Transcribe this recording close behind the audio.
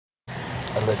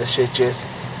and let this shit just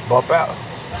bump out.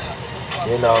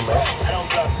 You know, man. I don't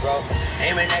bluff, bro.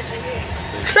 Aiming at your head.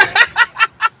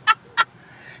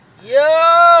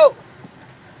 Yo!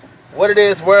 What it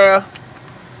is, world?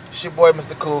 It's your boy,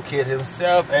 Mr. Cool Kid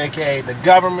himself, aka the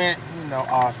government. You know,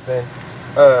 Austin.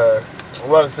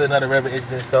 Welcome to another Rebel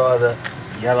Edition of the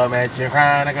Yellow Mansion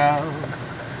Chronicles.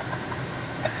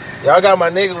 Y'all got my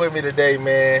niggas with me today,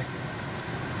 man.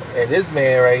 And this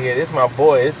man right here, this my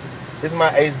boy. This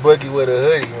my Ace Boogie with a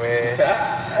hoodie, man.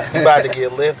 He about to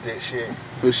get lifted, shit.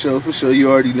 For sure. You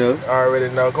already know. I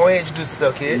already know. Go ahead and introduce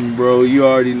yourself, kid. Bro, you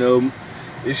already know.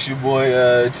 It's your boy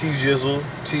T Jizzle,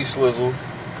 T Slizzle.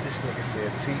 This nigga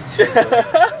said T Jizzle,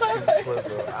 T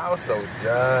Slizzle. I was so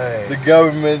done. The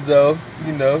government, though,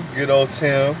 you know, good old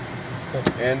Tim.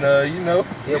 And, you know,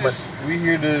 we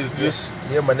here to just...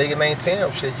 Yeah, my nigga named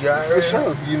Tim, shit, you already For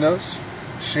sure, you know,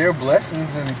 share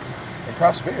blessings and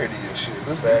prosperity and shit.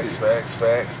 Let's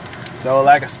Facts. So,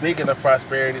 like, speaking of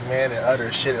prosperities, man, and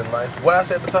other shit in life, what I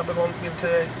said the topic on give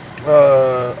today?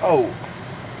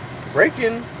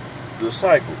 Breaking the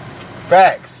cycle.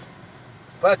 Facts.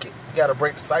 Fuck it. We gotta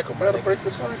break the cycle, man. Break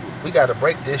the cycle. We gotta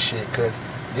break this shit, because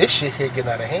this shit here getting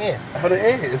out of hand.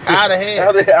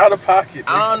 Out of pocket.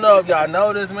 I don't know if y'all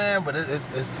know this, man, but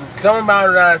it's coming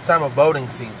around the time of voting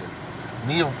season.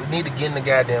 We need to get in the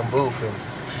goddamn booth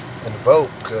and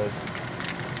vote, because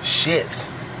shit.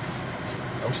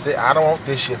 I don't want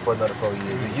this shit for another 4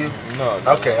 years. Do you? No.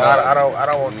 Okay, no. I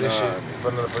don't want this shit for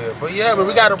another 4 years. But yeah, but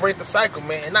we gotta break the cycle,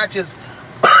 man, and not just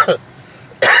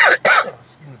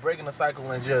breaking the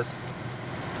cycle and just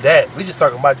that. We just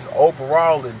talking about just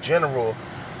overall in general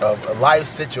of life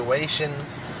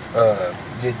situations,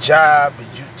 your job.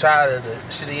 You tired of the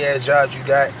shitty ass jobs you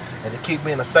got, and to keep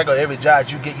being a cycle. Every job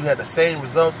you get, you have the same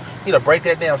results. You know, break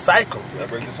that damn cycle. You gotta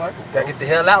break the cycle. Gotta get the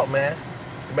hell out, man.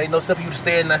 It make no sense for you to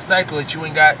stay in that cycle if you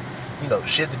ain't got, you know,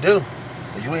 shit to do.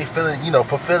 If you ain't feeling, you know,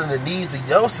 fulfilling the needs of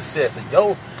your success and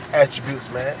your attributes,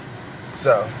 man.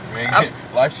 So,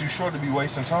 life's too short to be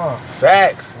wasting time.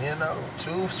 Facts, you know,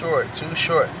 too short.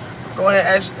 Go ahead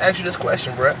and ask you this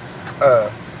question, bro.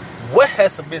 What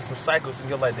has been some cycles in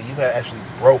your life that you have actually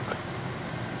broke?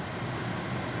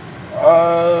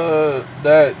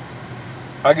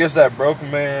 I guess that broke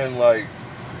man, like,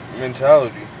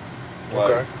 mentality. Like,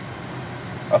 Okay.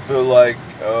 I feel like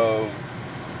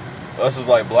us as,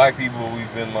 like, black people,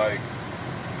 we've been, like,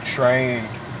 trained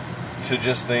to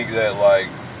just think that, like,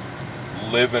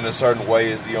 living a certain way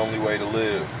is the only way to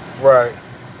live. Right.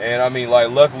 And I mean, like,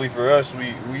 luckily for us,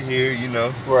 we here, you know,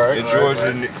 in Georgia,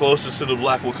 and closest to the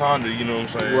Black Wakanda, you know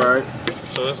what I'm saying? Right.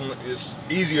 So it's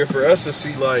easier for us to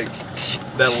see, like,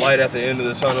 that light at the end of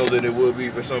the tunnel than it would be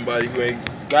for somebody who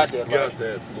ain't Got that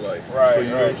light. Right. So you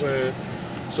know what I'm saying?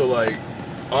 So, like,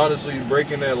 honestly,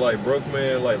 breaking that, like, broke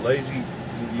man, like, lazy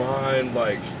mind,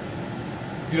 like,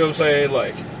 you know what I'm saying?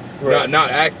 Like,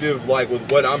 not active, like,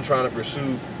 with what I'm trying to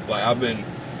pursue. Like, I've been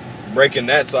breaking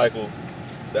that cycle.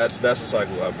 That's the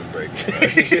cycle I've been breaking.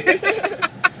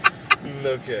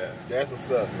 No cap. That's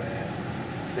what's up, man.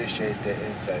 Appreciate that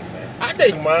insight, man. I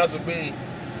think mine would be,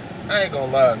 I ain't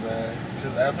gonna lie, man,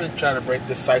 because I've been trying to break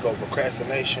this cycle of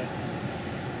procrastination,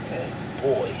 and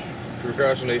boy,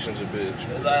 Procrastination's a bitch.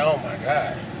 it's like, oh my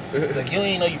god. It's like, you don't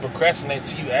even know you procrastinate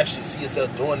till you actually see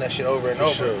yourself doing that shit over and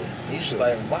over. Sure. You just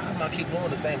like, why am I keep doing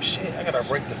the same shit? I gotta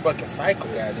break the fucking cycle,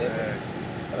 guys. I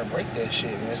gotta break that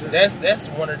shit, man. So that's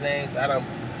one of the things I done,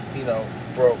 you know,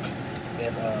 broke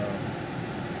in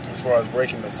as far as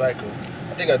breaking the cycle.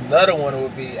 I think another one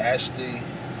would be actually,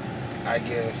 I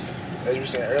guess, as you were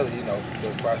saying earlier, you know, the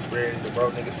prosperity, the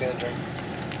broke nigga syndrome.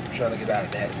 I'm trying to get out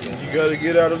of that syndrome. You gotta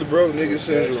get out of the broke nigga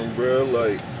syndrome, bro.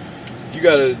 Like, you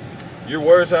gotta. Your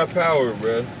words have power,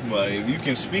 bro. Like, if you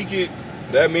can speak it,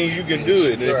 that means you can do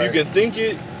it. And if you can think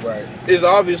it, it's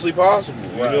obviously possible.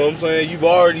 You know what I'm saying? You've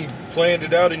already planned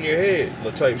it out in your head,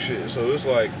 the type shit. So it's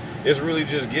like, it's really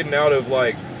just getting out of,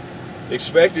 like,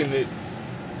 expecting it.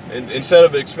 And instead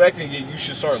of expecting it, you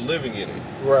should start living in it.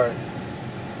 Right.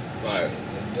 Like,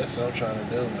 and that's what I'm trying to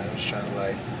do, man. I'm just trying to,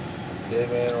 like,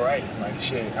 live in right. Like,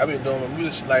 shit, I've been doing my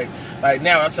music, like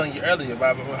now, I was telling you earlier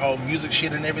about my whole music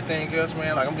shit and everything else,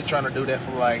 man. Like, I'm just trying to do that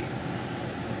for, like,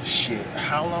 shit,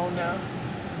 how long now?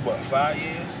 What, 5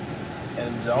 years?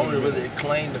 And the only really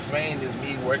claim to fame is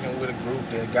me working with a group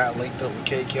that got linked up with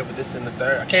K-Kevin, this and the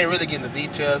third. I can't really get into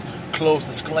details, close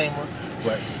disclaimer,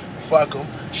 but fuck them.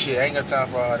 Shit, I ain't got time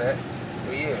for all that.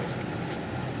 But yeah,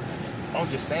 I'm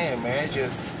just saying, man,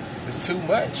 it's too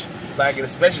much. Like, and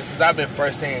especially since I've been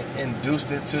first hand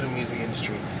induced into the music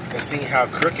industry and seeing how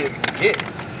crooked it can get.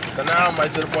 So now I'm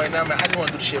like to the point now, man, I just want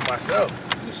to do the shit myself.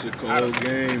 It's a cold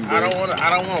game, bro. I don't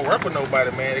want to work with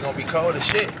nobody, man. They're gonna be cold as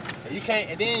shit. You can't,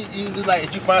 and then you just like,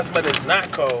 if you find somebody that's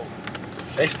not cold,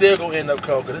 they still gonna end up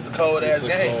cold, because it's a cold ass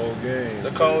game. Cold game. It's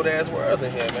a cold ass world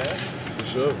in here, man. For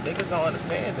sure. Niggas don't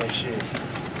understand that shit.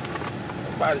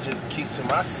 Somebody just keep to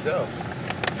myself.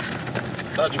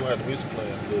 I thought you had the music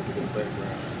playing a little bit in the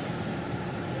background.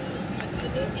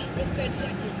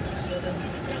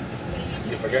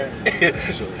 You forgot?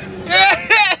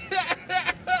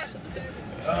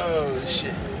 Oh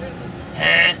shit.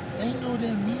 Huh? I ain't know what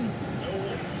that means.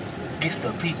 Gets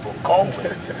the people going.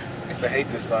 I used to hate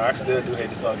this song. I still do hate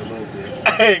this song a little bit.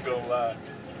 I ain't gonna lie.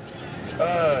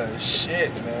 Oh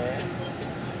shit, man.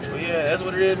 Well, yeah, that's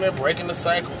what it is, man. Breaking the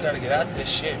cycle. We gotta get out this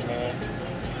shit, man.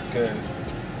 Because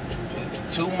there's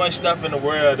too much stuff in the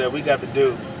world that we got to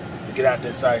do to get out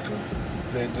this cycle.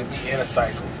 To be in a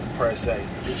cycle, per se.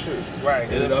 For sure. Right.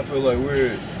 And I feel like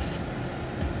we're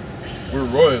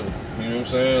royal. You know what I'm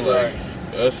saying? Like,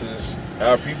 us as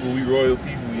our people, we royal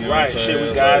people. You know what I'm saying? Shit,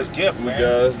 we God's gift, we man.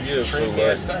 God's gift. Treat so me like,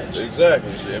 as such.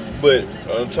 Exactly. So, but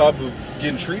on top of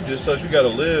getting treated as such, we gotta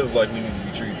live like we need to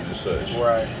be treated as such.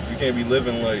 Right. We can't be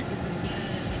living like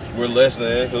we're less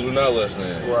than, because we're not less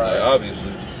than. Right. Like,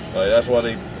 obviously. Like, that's why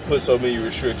they put so many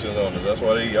restrictions on us. That's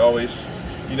why they always,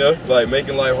 you know, like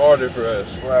making life harder for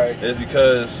us. Right. It's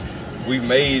because they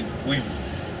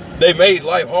made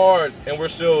life hard, and we're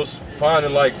still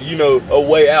finding, like, you know, a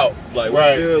way out. Like,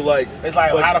 we're still like, it's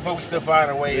like, how the fuck we still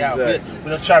find a way out? We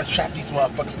don't try to trap these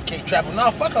motherfuckers. We can't trap them. No,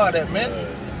 fuck all that, man.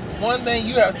 One thing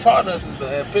you have taught us is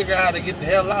to figure out how to get the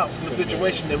hell out from the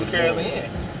situation that we're currently in.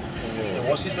 And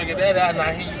once you figure that out,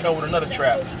 now here you come with another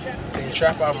trap. So you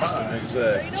trap our minds,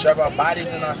 trap our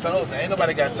bodies and our souls. And ain't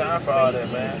nobody got time for all that,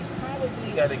 man.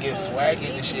 You got to get swaggy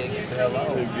and shit and get the hell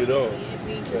on. Get on.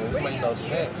 Because it make no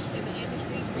sense.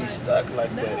 Be stuck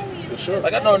like that. For sure.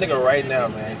 Like, I know a nigga right now,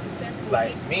 man.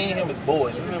 Like, me and him is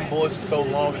boys. We've been boys for so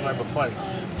long, it's not even funny.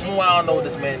 Tell me why I don't know where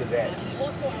this man is at.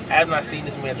 I have not seen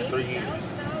this man in 3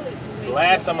 years. The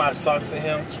last time I talked to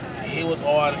him, he was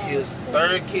on his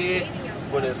third kid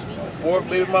with his fourth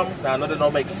baby mama. Now, I know that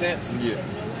don't make sense. Yeah.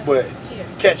 But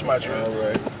catch my drift. All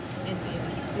right.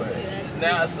 But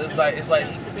now it's like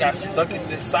he got stuck in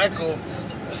this cycle,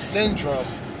 a syndrome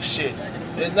shit.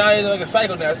 It's not even like a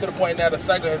cycle now. It's to the point now the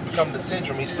cycle has become the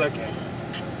syndrome he's stuck in.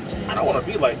 I don't want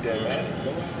to be like that, man.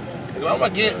 If I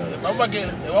want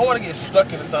to get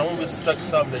stuck into something, I want to be stuck in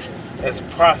something that's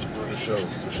prosperous.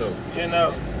 For sure. You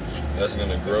know? That's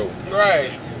gonna grow. Right.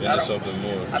 Into something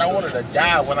more. I don't want it to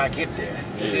die when I get there.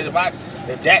 Yeah.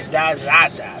 If that dies, then I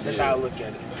die. That's how I look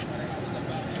at it.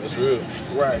 That's real.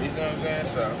 Right. You see what I'm saying?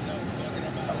 So,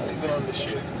 I don't even on this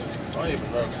shit. I don't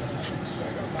even know.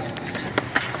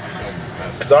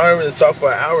 Cause I don't really talk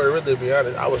for an hour, really, to be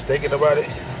honest. I was thinking about it.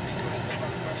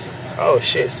 Oh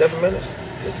shit, 7 minutes?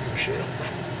 This is some shit.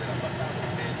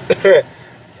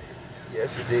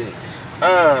 Yes, indeed.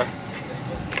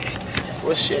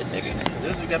 What shit, nigga?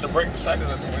 This we got to break the cycle.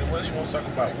 What you want to talk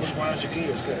about? Which winds your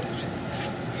gears, cuz?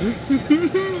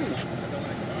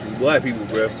 Black people,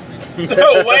 bro.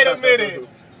 Wait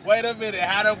a minute.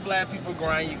 How do black people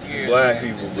grind your gears? Black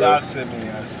man? people, bro. Talk to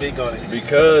me. Speak on it.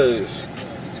 Because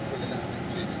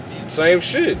same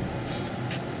shit.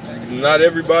 Not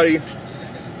everybody,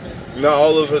 not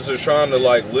all of us are trying to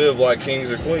like live like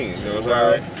kings or queens. You know what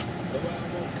I'm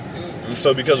saying? And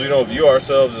so because we don't view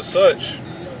ourselves as such,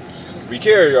 we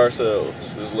carry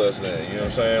ourselves as less than. You know what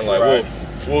I'm saying? Like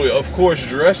we'll of course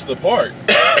dress the part.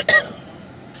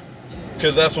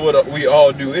 Because that's what we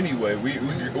all do anyway.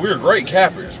 We're great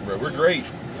cappers, bro. We're great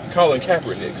Colin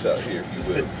Kaepernicks out here, if you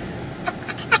will.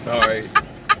 All right.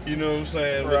 You know what I'm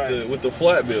saying? With the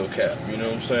flat bill cap. You know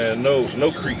what I'm saying? No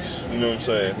crease. You know what I'm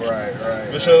saying?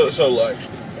 Right. So like,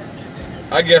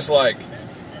 I guess like,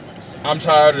 I'm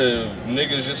tired of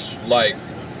niggas just like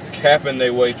capping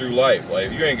their way through life. Like,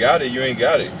 if you ain't got it, you ain't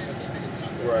got it.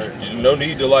 Right. No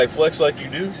need to like flex like you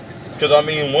do. Because I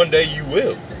mean, one day you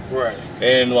will. Right.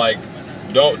 And like,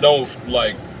 don't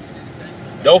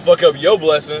fuck up your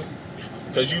blessing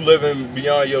because you living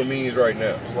beyond your means right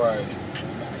now. Right.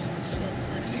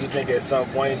 Do you think at some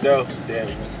point though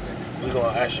that we're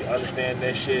gonna actually understand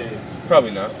that shit?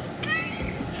 Probably not.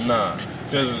 Nah,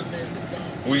 because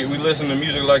we listen to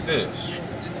music like this.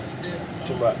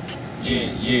 Too much.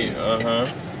 Yeah.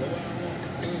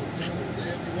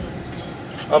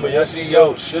 I'm a young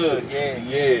CEO. Should. Yeah.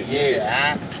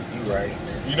 You right.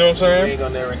 You know what I'm saying?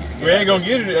 We ain't gonna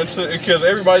get it until, because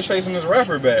everybody's chasing this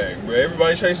rapper bag, bro.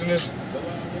 Everybody's chasing this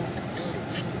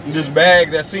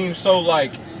bag that seems so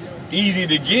like easy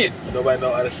to get. Nobody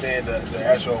don't understand the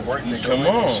actual work that Come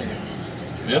on.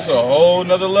 There's a whole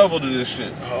nother level to this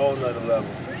shit. A whole nother level.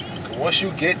 once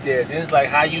you get there, then it's like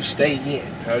how you stay in.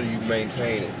 How do you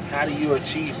maintain it? How do you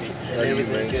achieve it? And how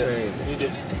everything do you else. maintain it? You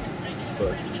just,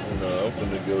 But, I'm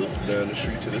finna go down the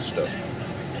street to this stuff.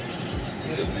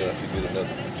 yes, Just enough to get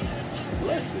another.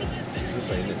 bless it.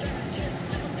 This ain't it.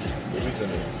 But we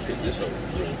finna hit this over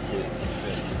real quick.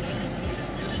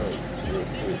 This over real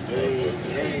quick.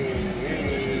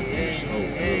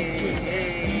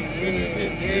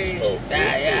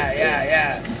 Hey,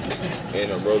 yeah.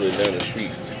 And I'm rolling down the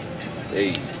street.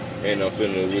 Hey, and I'm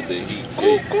finna with the heat.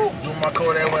 Cool. Do my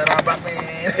Kodak when I'm back,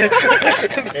 man.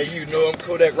 And you know I'm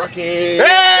Kodak rocking.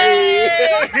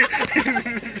 Hey!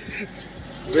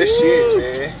 Good shit,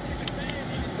 man.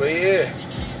 But yeah,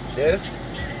 that's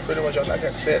pretty much all I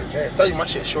got to say. Man, tell you my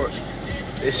shit short.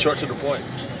 It's short to the point.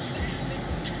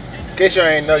 In case y'all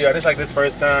ain't know, y'all, this like this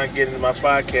first time getting my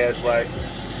podcast, like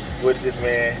with this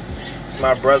man. It's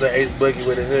my brother Ace Boogie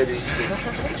with a hoodie,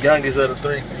 the youngest of the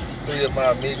three of my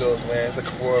amigos, man. It's like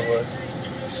 4 of us.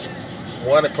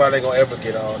 One that probably ain't gonna ever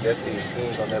get on. That's it. He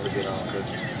ain't gonna never get on because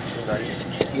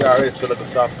he already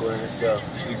philosophical in himself.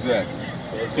 Exactly.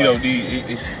 So it's You know,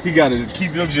 he got to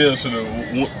keep them gems for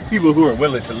the people who are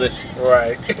willing to listen.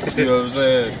 right. You know what I'm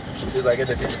saying? It's like it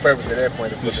defeats the purpose at that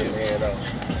point to put the man on.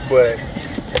 But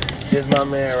this my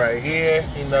man right here.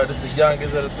 You know, this the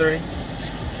youngest of the 3.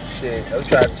 Shit, I'm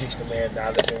trying to teach the man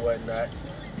knowledge and whatnot.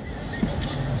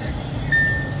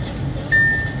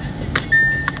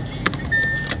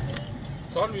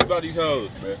 Talk to me about these hoes,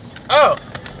 man. Oh,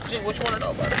 shit, what you want to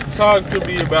know about it? Talk to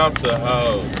me about the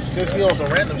hoes. Since we on some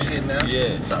random shit now.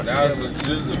 Yeah. Talk to me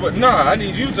about- But nah, I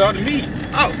need you to talk to me.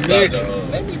 Oh, nigga,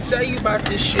 let me tell you about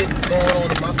this shit that's going on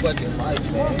in my fucking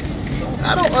life, man.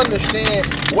 I don't understand,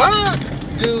 why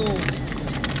do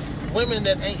women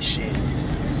that ain't shit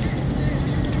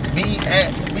be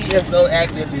as though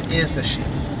active is the shit?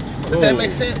 Does that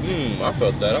make sense? I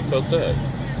felt that.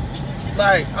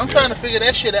 Like, I'm trying to figure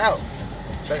that shit out.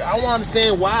 Like, I want to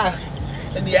understand why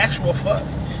in the actual fuck.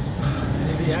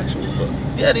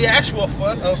 Yeah, the actual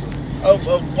fuck of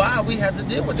why we have to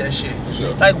deal with that shit.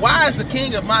 Sure. Like, why is the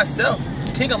king of myself,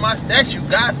 king of my statue,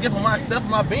 God's gift of myself,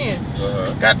 my being,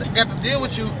 got to deal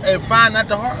with you and find out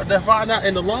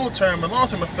in the long term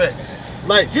effect.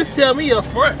 Like, just tell me up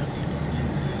front.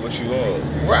 What you want?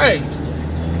 Right.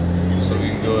 So we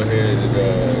can go ahead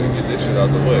and get this shit out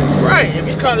the way. Right. And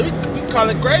we call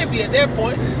it gravy at that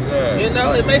point. Exactly. You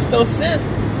know, it makes no sense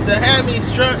to have me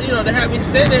to have me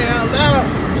stand there out loud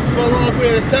for a long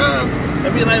period of time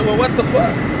and be like, well, what the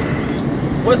fuck?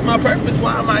 What's my purpose?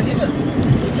 Why am I here?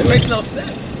 It makes no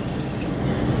sense.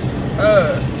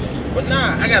 But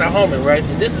nah, I got a homie, right?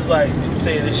 And this is like, let me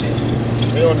tell you this shit.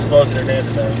 We don't disclose their names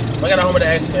today. I got a homie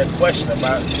that asked me a question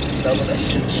about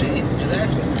relationship shit. He just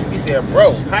asked me. He said,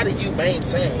 bro, how do you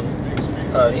maintain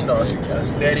a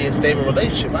steady and stable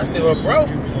relationship? I said, well, bro,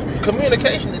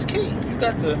 communication is key. You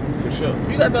got to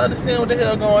understand what the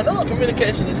hell going on.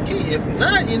 Communication is key. If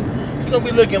not, you're gonna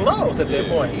be looking lost at that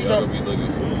point. You're gonna be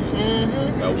looking foolish.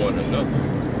 I want another.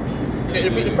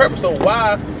 It'd be the purpose of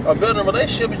why building a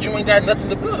relationship, but you ain't got nothing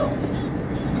to build on.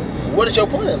 What is your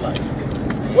point in life?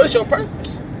 What is your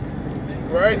purpose?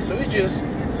 Right? So we just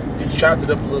chopped it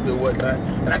up a little bit, whatnot,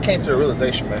 and I came to a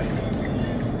realization, man.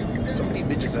 So many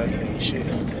bitches out here ain't shit.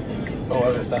 Oh,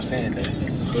 I gotta stop saying that.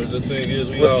 But the thing is,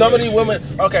 some of these women.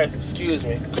 Okay, excuse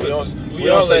me. I don't say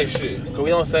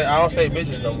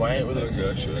bitches no more. I ain't really.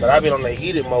 Okay, but I've been on a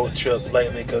heated mode trip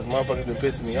lately because motherfuckers been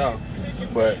pissing me off.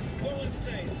 But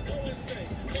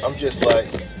I'm just like,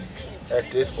 at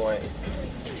this point,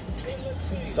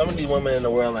 some of these women in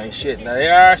the world ain't shit. Now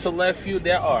there are a select few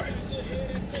that are,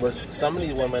 but some of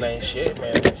these women ain't shit,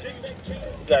 man. You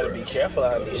gotta be careful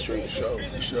out in these streets. Sure.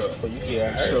 Before you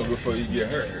get hurt. Sure, before you get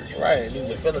hurt. Right, and then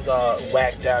your feelings all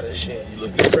whacked out and shit. You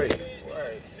looking crazy.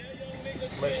 Right.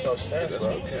 Makes no sense, That's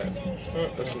bro. no cap.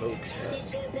 That's no cap.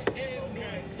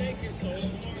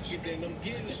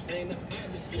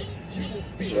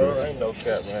 Sure, ain't no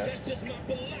cap, man.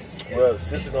 Well,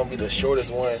 this is gonna be the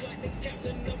shortest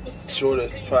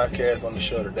podcast on the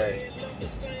show today.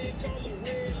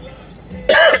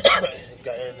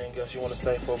 Got anything else you want to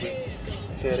say before we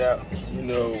head out?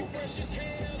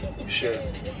 Sure.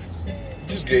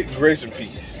 Just grace and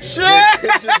peace. Sure.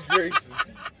 Just grace and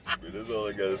peace. That's all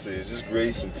I gotta say. Is just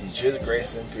grace and peace. Just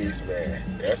grace and peace, man.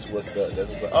 That's what's up.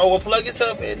 Oh, well, plug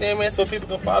yourself in there, man, so people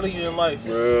can follow you in life.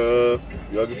 Bruh,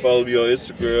 y'all can follow me on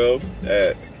Instagram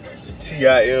at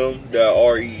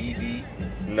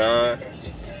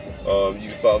tim.reed9. You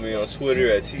can follow me on Twitter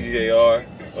at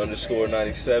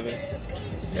tjr_97.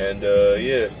 And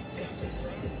yeah,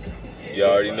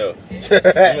 y'all already know.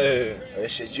 That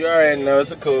shit, you already know.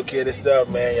 It's the Cool Kid itself,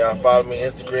 man. Y'all follow me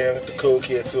on Instagram, the Cool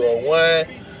Kid 201.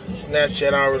 Snapchat,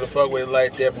 I don't really fuck with it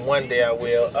like that, but one day I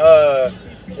will.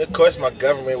 Of course, my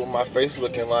government with my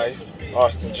Facebook in life,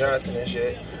 Austin Johnson and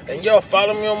shit. And yo,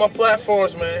 follow me on my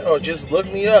platforms, man. Or just look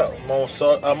me up. I'm on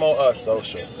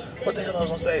social. What the hell I was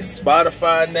gonna say?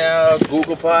 Spotify now,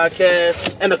 Google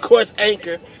Podcasts, and of course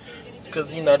Anchor,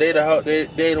 because you know they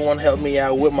the one to help me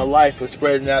out with my life and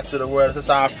spreading it out to the world.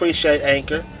 So I appreciate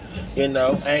Anchor. You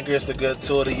know, Anchor is a good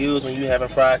tool to use when you having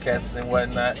podcasts and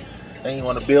whatnot, and you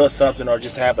want to build something or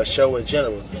just have a show in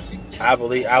general. I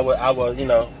believe I would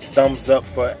thumbs up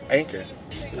for Anchor.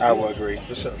 I would agree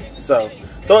for sure. So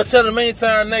until the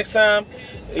meantime, next time,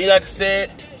 like I said,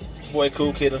 boy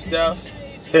Cool Kid himself.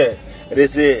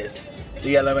 This is the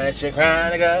Yellow Mansion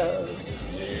Chronicles.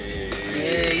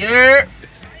 Yeah.